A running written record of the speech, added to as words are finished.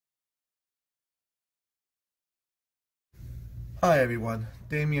Hi everyone,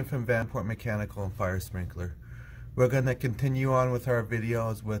 Damian from Vanport Mechanical and Fire Sprinkler. We're going to continue on with our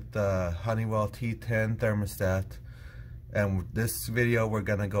videos with the Honeywell T10 thermostat, and this video we're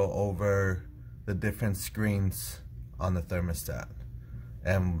going to go over the different screens on the thermostat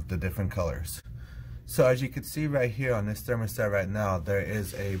and the different colors. So as you can see right here on this thermostat right now, there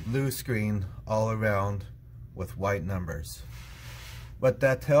is a blue screen all around with white numbers. What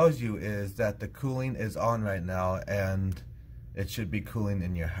that tells you is that the cooling is on right now and it should be cooling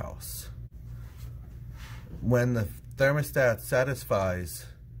in your house. When the thermostat satisfies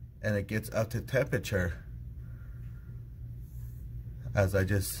and it gets up to temperature,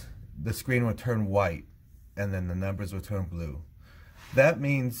 the screen will turn white and then the numbers will turn blue. That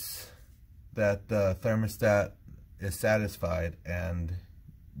means that the thermostat is satisfied and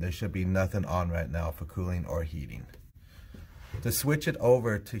there should be nothing on right now for cooling or heating. To switch it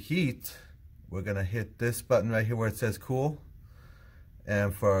over to heat, we're gonna hit this button right here where it says cool.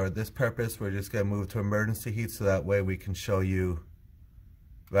 And for this purpose, we're just going to move to emergency heat so that way we can show you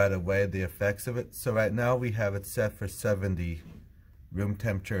right away the effects of it. So right now we have it set for 70. Room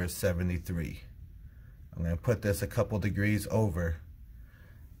temperature is 73. I'm going to put this a couple degrees over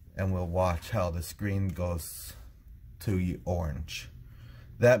and we'll watch how the screen goes to orange.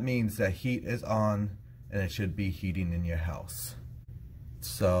 That means that heat is on and it should be heating in your house.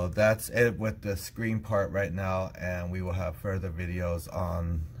 So that's it with the screen part right now, and we will have further videos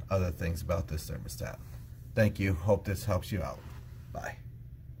on other things about this thermostat. Thank you. Hope this helps you out. Bye.